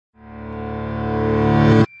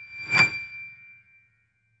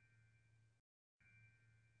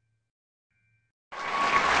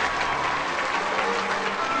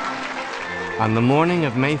On the morning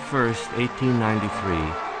of May 1st, 1893,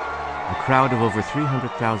 a crowd of over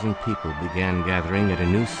 300,000 people began gathering at a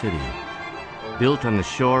new city, built on the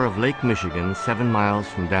shore of Lake Michigan, 7 miles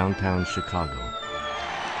from downtown Chicago.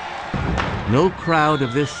 No crowd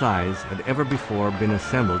of this size had ever before been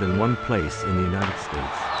assembled in one place in the United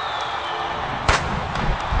States.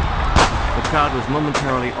 The crowd was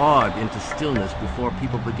momentarily awed into stillness before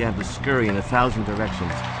people began to scurry in 1,000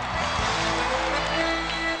 directions.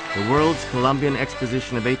 The world's Columbian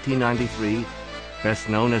Exposition of 1893, best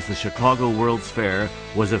known as the Chicago World's Fair,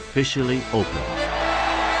 was officially open.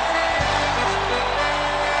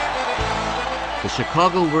 The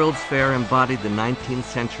Chicago World's Fair embodied the 19th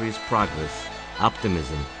century's progress,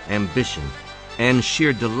 optimism, ambition, and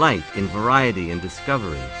sheer delight in variety and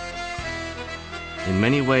discovery. In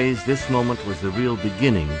many ways, this moment was the real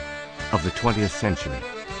beginning of the 20th century.